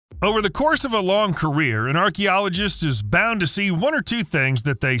Over the course of a long career, an archaeologist is bound to see one or two things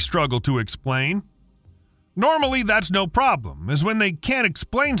that they struggle to explain. Normally, that's no problem, as when they can't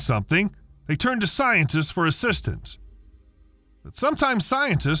explain something, they turn to scientists for assistance. But sometimes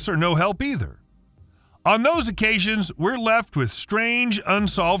scientists are no help either. On those occasions, we're left with strange,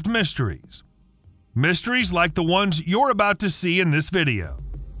 unsolved mysteries. Mysteries like the ones you're about to see in this video.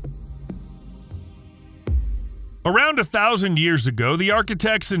 Around 1,000 years ago, the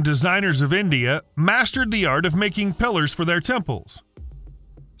architects and designers of India mastered the art of making pillars for their temples.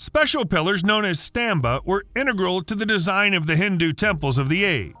 Special pillars known as stamba were integral to the design of the Hindu temples of the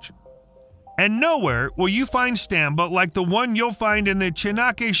age. And nowhere will you find stamba like the one you'll find in the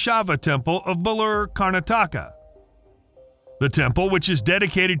Chanakeshava temple of Belur, Karnataka. The temple, which is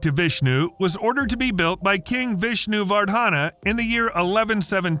dedicated to Vishnu, was ordered to be built by King Vishnu Vardhana in the year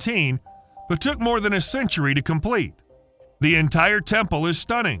 1117, but took more than a century to complete. The entire temple is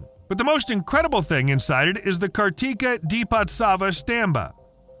stunning, but the most incredible thing inside it is the Kartika Deepotsava Stamba,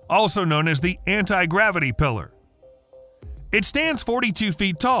 also known as the anti-gravity pillar. It stands 42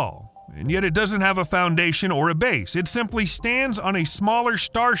 feet tall, and yet it doesn't have a foundation or a base. It simply stands on a smaller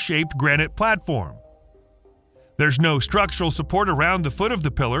star-shaped granite platform. There's no structural support around the foot of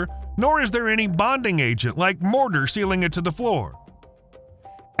the pillar, nor is there any bonding agent like mortar sealing it to the floor.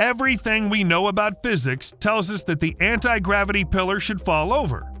 Everything we know about physics tells us that the anti-gravity pillar should fall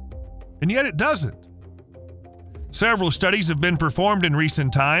over, and yet it doesn't. Several studies have been performed in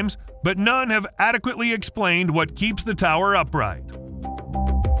recent times, but none have adequately explained what keeps the tower upright.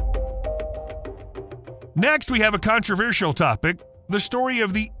 Next, we have a controversial topic, the story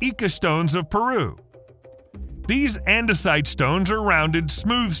of the Ica stones of Peru. These andesite stones are rounded,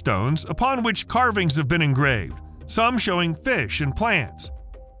 smooth stones upon which carvings have been engraved, some showing fish and plants.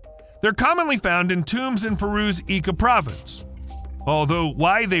 They're commonly found in tombs in Peru's Ica province, although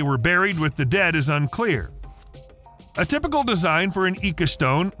why they were buried with the dead is unclear. A typical design for an Ica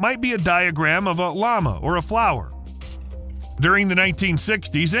stone might be a diagram of a llama or a flower. During the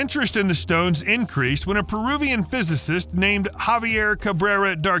 1960s, interest in the stones increased when a Peruvian physicist named Javier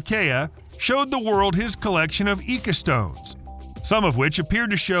Cabrera Darquea showed the world his collection of Ica stones, some of which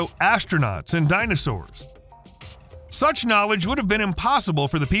appeared to show astronauts and dinosaurs. Such knowledge would have been impossible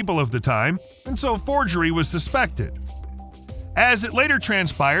for the people of the time, and so forgery was suspected. As it later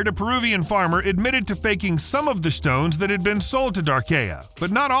transpired, a Peruvian farmer admitted to faking some of the stones that had been sold to Darquea,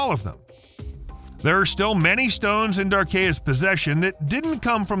 but not all of them. There are still many stones in Darquea's possession that didn't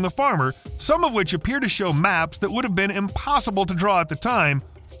come from the farmer, some of which appear to show maps that would have been impossible to draw at the time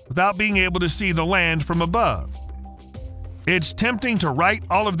without being able to see the land from above. It's tempting to write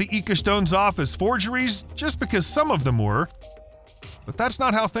all of the Ica stones off as forgeries just because some of them were, but that's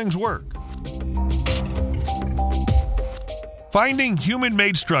not how things work. Finding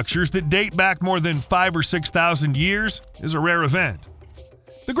human-made structures that date back more than 5,000 or 6,000 years is a rare event.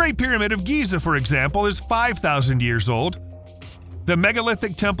 The Great Pyramid of Giza, for example, is 5,000 years old. The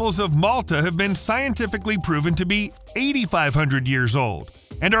megalithic temples of Malta have been scientifically proven to be 8,500 years old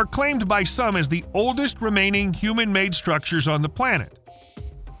and are claimed by some as the oldest remaining human-made structures on the planet.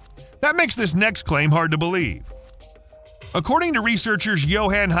 That makes this next claim hard to believe. According to researchers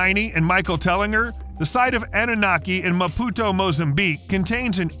Johan Heine and Michael Tellinger, the site of Anunnaki in Maputo, Mozambique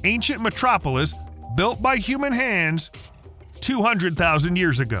contains an ancient metropolis built by human hands 200,000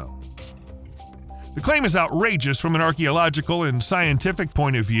 years ago. The claim is outrageous from an archaeological and scientific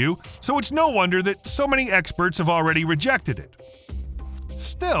point of view, so it's no wonder that so many experts have already rejected it.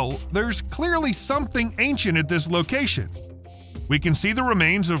 Still, there's clearly something ancient at this location. We can see the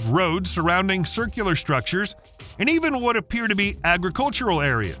remains of roads surrounding circular structures and even what appear to be agricultural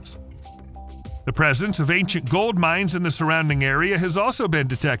areas. The presence of ancient gold mines in the surrounding area has also been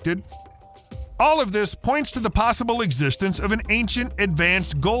detected. All of this points to the possible existence of an ancient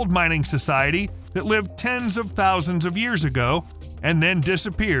advanced gold mining society that lived tens of thousands of years ago and then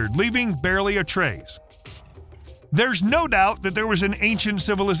disappeared, leaving barely a trace. There's no doubt that there was an ancient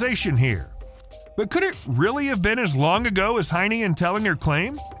civilization here, but could it really have been as long ago as Heine and Tellinger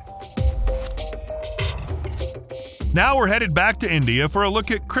claim? Now we're headed back to India for a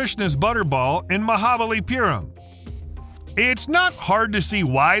look at Krishna's butterball in Mahabalipuram. It's not hard to see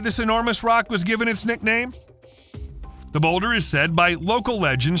why this enormous rock was given its nickname. The boulder is said by local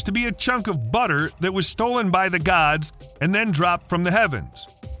legends to be a chunk of butter that was stolen by the gods and then dropped from the heavens.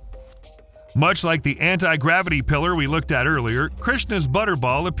 Much like the anti-gravity pillar we looked at earlier, Krishna's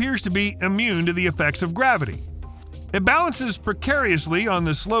butterball appears to be immune to the effects of gravity. It balances precariously on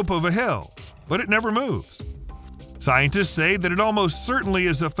the slope of a hill, but it never moves. Scientists say that it almost certainly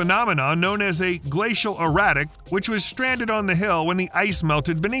is a phenomenon known as a glacial erratic, which was stranded on the hill when the ice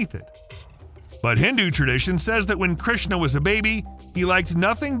melted beneath it. But Hindu tradition says that when Krishna was a baby, he liked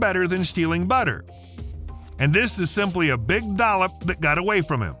nothing better than stealing butter. And this is simply a big dollop that got away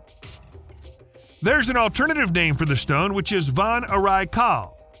from him. There's an alternative name for the stone, which is Van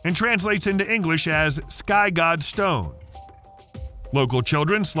Archaeological, and translates into English as Sky God Stone. Local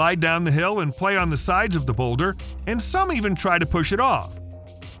children slide down the hill and play on the sides of the boulder, and some even try to push it off.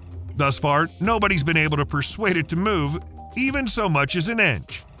 Thus far, nobody's been able to persuade it to move, even so much as an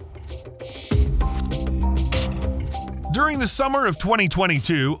inch. During the summer of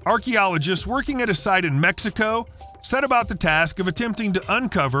 2022, archaeologists working at a site in Mexico set about the task of attempting to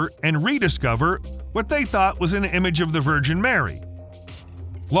uncover and rediscover what they thought was an image of the Virgin Mary.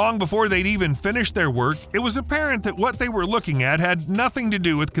 Long before they'd even finished their work, it was apparent that what they were looking at had nothing to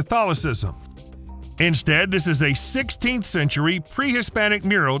do with Catholicism. Instead, this is a 16th century pre-Hispanic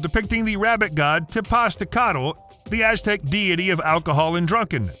mural depicting the rabbit god Tepoztlacatl, the Aztec deity of alcohol and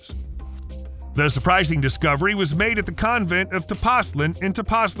drunkenness. The surprising discovery was made at the convent of Tepoztlan in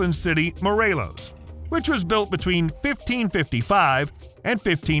Tepoztlan City, Morelos, which was built between 1555 and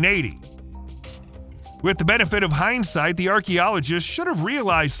 1580. With the benefit of hindsight, the archaeologists should have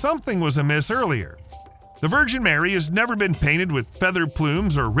realized something was amiss earlier. The Virgin Mary has never been painted with feather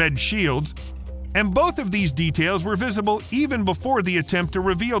plumes or red shields, and both of these details were visible even before the attempt to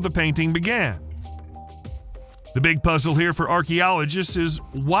reveal the painting began. The big puzzle here for archaeologists is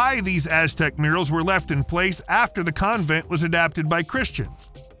why these Aztec murals were left in place after the convent was adapted by Christians.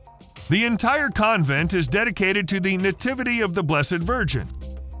 The entire convent is dedicated to the Nativity of the Blessed Virgin.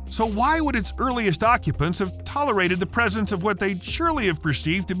 So why would its earliest occupants have tolerated the presence of what they'd surely have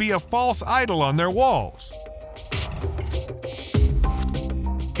perceived to be a false idol on their walls?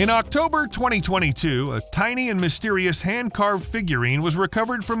 In October 2022, a tiny and mysterious hand-carved figurine was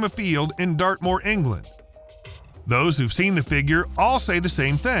recovered from a field in Dartmoor, England. Those who've seen the figure all say the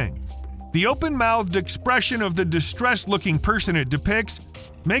same thing. The open-mouthed expression of the distressed-looking person it depicts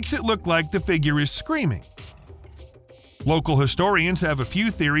makes it look like the figure is screaming. Local historians have a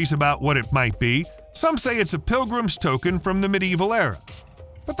few theories about what it might be. Some say it's a pilgrim's token from the medieval era.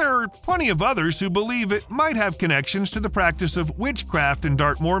 But there are plenty of others who believe it might have connections to the practice of witchcraft in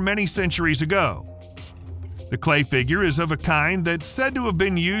Dartmoor many centuries ago. The clay figure is of a kind that's said to have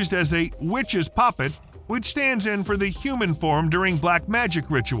been used as a witch's puppet, which stands in for the human form during black magic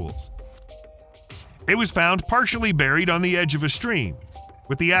rituals. It was found partially buried on the edge of a stream,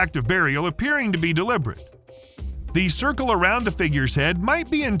 with the act of burial appearing to be deliberate. The circle around the figure's head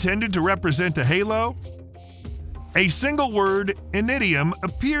might be intended to represent a halo. A single word, inidium,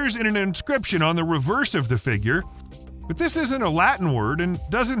 appears in an inscription on the reverse of the figure, but this isn't a Latin word and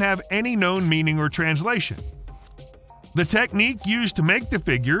doesn't have any known meaning or translation. The technique used to make the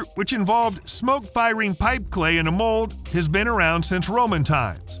figure, which involved smoke-firing pipe clay in a mold, has been around since Roman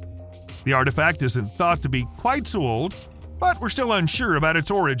times. The artifact isn't thought to be quite so old, but we're still unsure about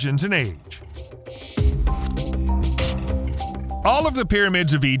its origins and age. All of the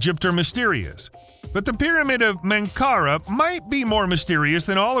pyramids of Egypt are mysterious, but the Pyramid of Menkaure might be more mysterious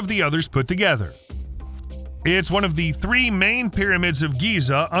than all of the others put together. It's one of the three main pyramids of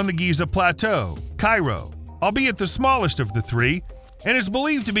Giza on the Giza Plateau, Cairo, albeit the smallest of the three, and is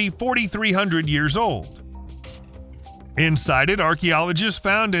believed to be 4,300 years old. Inside it, archaeologists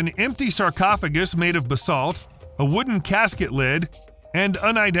found an empty sarcophagus made of basalt, a wooden casket lid, and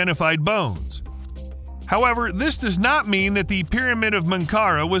unidentified bones. However, this does not mean that the Pyramid of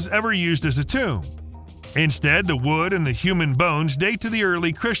Menkaure was ever used as a tomb. Instead, the wood and the human bones date to the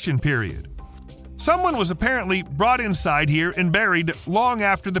early Christian period. Someone was apparently brought inside here and buried long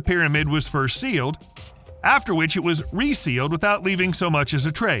after the pyramid was first sealed, after which it was resealed without leaving so much as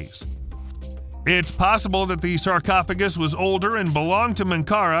a trace. It's possible that the sarcophagus was older and belonged to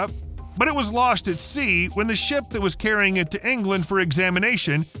Menkaure, but it was lost at sea when the ship that was carrying it to England for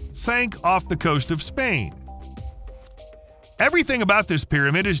examination sank off the coast of Spain. Everything about this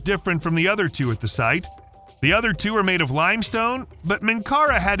pyramid is different from the other two at the site. The other two are made of limestone, but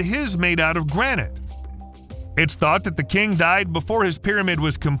Menkaure had his made out of granite. It's thought that the king died before his pyramid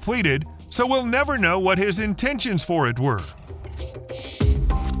was completed, so we'll never know what his intentions for it were.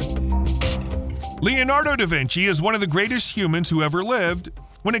 Leonardo da Vinci is one of the greatest humans who ever lived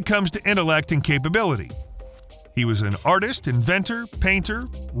when it comes to intellect and capability. He was an artist, inventor, painter,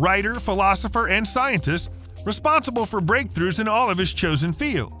 writer, philosopher, and scientist responsible for breakthroughs in all of his chosen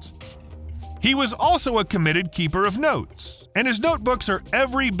fields. He was also a committed keeper of notes, and his notebooks are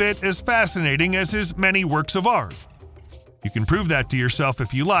every bit as fascinating as his many works of art. You can prove that to yourself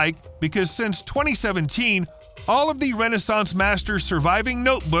if you like, because since 2017, all of the Renaissance masters' surviving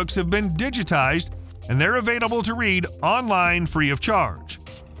notebooks have been digitized and they're available to read online free of charge.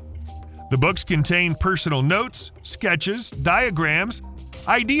 The books contain personal notes, sketches, diagrams,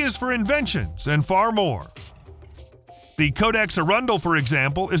 ideas for inventions, and far more. The Codex Arundel, for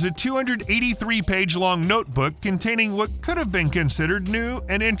example, is a 283-page-long notebook containing what could have been considered new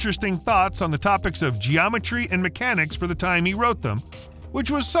and interesting thoughts on the topics of geometry and mechanics for the time he wrote them, which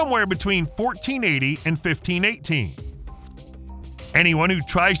was somewhere between 1480 and 1518. Anyone who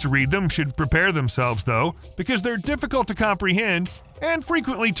tries to read them should prepare themselves, though, because they're difficult to comprehend and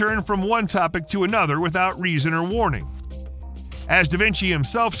frequently turn from one topic to another without reason or warning. As Da Vinci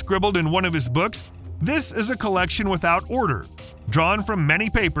himself scribbled in one of his books, this is a collection without order, drawn from many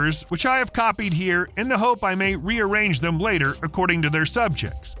papers which I have copied here in the hope I may rearrange them later according to their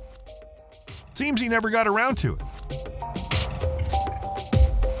subjects. Seems he never got around to it.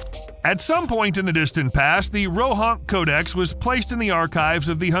 At some point in the distant past, the Rohank Codex was placed in the archives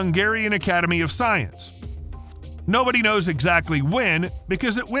of the Hungarian Academy of Science. Nobody knows exactly when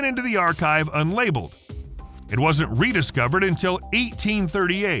because it went into the archive unlabeled. It wasn't rediscovered until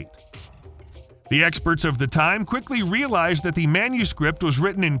 1838. The experts of the time quickly realized that the manuscript was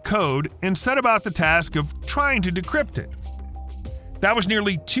written in code and set about the task of trying to decrypt it. That was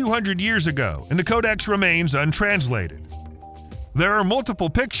nearly 200 years ago, and the codex remains untranslated. There are multiple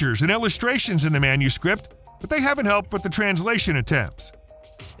pictures and illustrations in the manuscript, but they haven't helped with the translation attempts.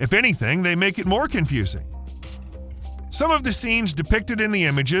 If anything, they make it more confusing. Some of the scenes depicted in the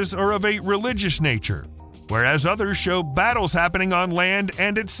images are of a religious nature, whereas others show battles happening on land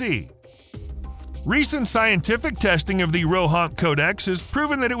and at sea. Recent scientific testing of the Rohank Codex has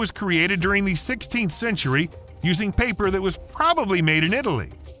proven that it was created during the 16th century using paper that was probably made in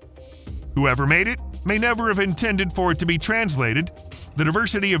Italy. Whoever made it may never have intended for it to be translated. The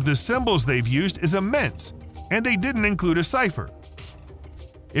diversity of the symbols they've used is immense, and they didn't include a cipher.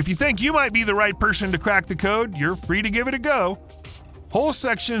 If you think you might be the right person to crack the code, you're free to give it a go. Whole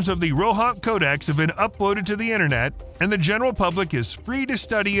sections of the Rohank Codex have been uploaded to the internet, and the general public is free to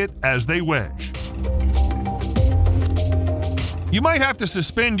study it as they wish. You might have to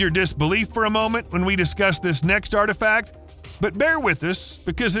suspend your disbelief for a moment when we discuss this next artifact, but bear with us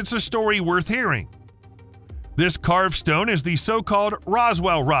because it's a story worth hearing. This carved stone is the so-called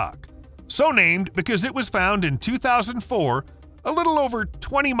Roswell Rock, so named because it was found in 2004, a little over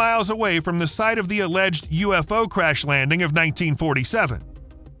 20 miles away from the site of the alleged UFO crash landing of 1947.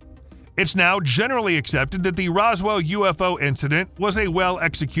 It's now generally accepted that the Roswell UFO incident was a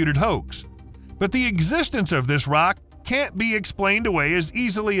well-executed hoax, but the existence of this rock can't be explained away as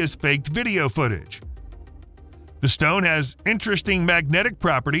easily as faked video footage. The stone has interesting magnetic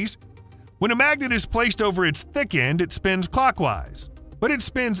properties. When a magnet is placed over its thick end, it spins clockwise, but it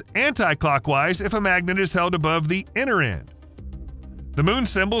spins anti-clockwise if a magnet is held above the inner end. The moon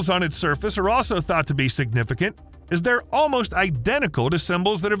symbols on its surface are also thought to be significant, as they're almost identical to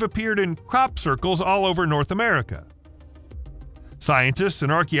symbols that have appeared in crop circles all over North America. Scientists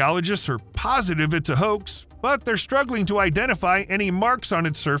and archaeologists are positive it's a hoax, but they're struggling to identify any marks on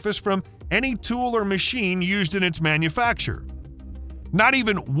its surface from any tool or machine used in its manufacture. Not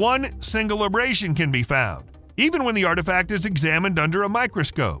even one single abrasion can be found, even when the artifact is examined under a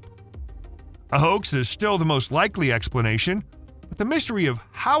microscope. A hoax is still the most likely explanation, but the mystery of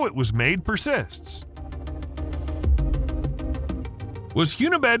how it was made persists. Was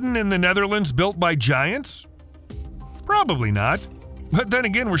Hunebedden in the Netherlands built by giants? Probably not. But then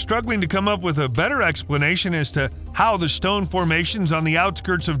again, we're struggling to come up with a better explanation as to how the stone formations on the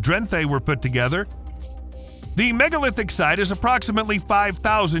outskirts of Drenthe were put together. The megalithic site is approximately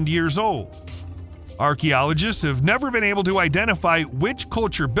 5,000 years old. Archaeologists have never been able to identify which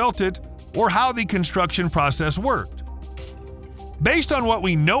culture built it or how the construction process worked. Based on what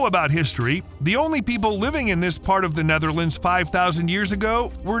we know about history, the only people living in this part of the Netherlands 5,000 years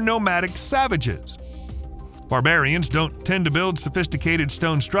ago were nomadic savages. Barbarians don't tend to build sophisticated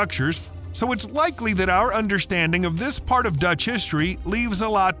stone structures, so it's likely that our understanding of this part of Dutch history leaves a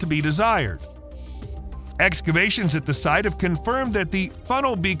lot to be desired. Excavations at the site have confirmed that the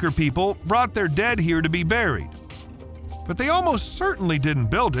funnel beaker people brought their dead here to be buried, but they almost certainly didn't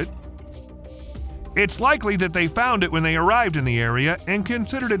build it. It's likely that they found it when they arrived in the area and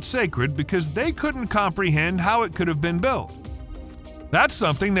considered it sacred because they couldn't comprehend how it could have been built. That's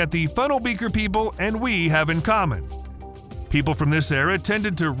something that the funnel beaker people and we have in common. People from this era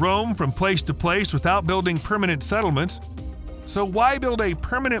tended to roam from place to place without building permanent settlements, so why build a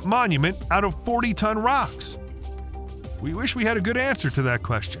permanent monument out of 40-ton rocks? We wish we had a good answer to that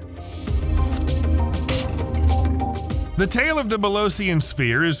question. The tale of the Bolosian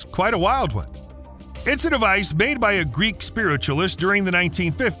sphere is quite a wild one. It's a device made by a Greek spiritualist during the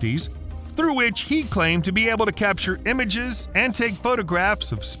 1950s, through which he claimed to be able to capture images and take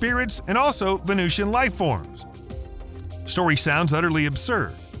photographs of spirits and also Venusian life forms. Story sounds utterly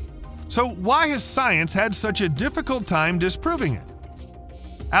absurd. So why has science had such a difficult time disproving it?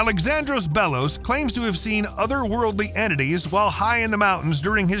 Alexandros Bellos claims to have seen otherworldly entities while high in the mountains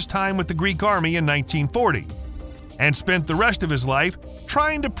during his time with the Greek army in 1940, and spent the rest of his life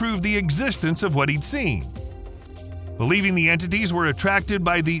trying to prove the existence of what he'd seen. Believing the entities were attracted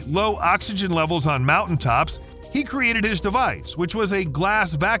by the low oxygen levels on mountaintops, he created his device, which was a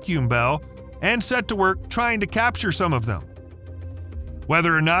glass vacuum bell, and set to work trying to capture some of them.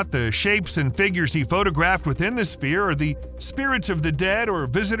 Whether or not the shapes and figures he photographed within the sphere are the spirits of the dead or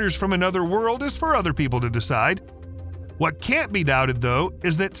visitors from another world is for other people to decide. What can't be doubted, though,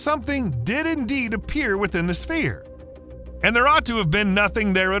 is that something did indeed appear within the sphere. And there ought to have been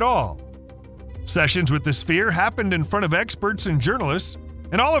nothing there at all. Sessions with the sphere happened in front of experts and journalists,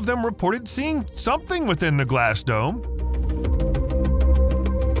 and all of them reported seeing something within the glass dome.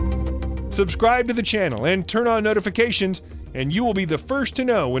 Subscribe to the channel and turn on notifications, and you will be the first to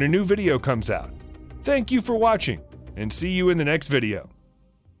know when a new video comes out. Thank you for watching, and see you in the next video.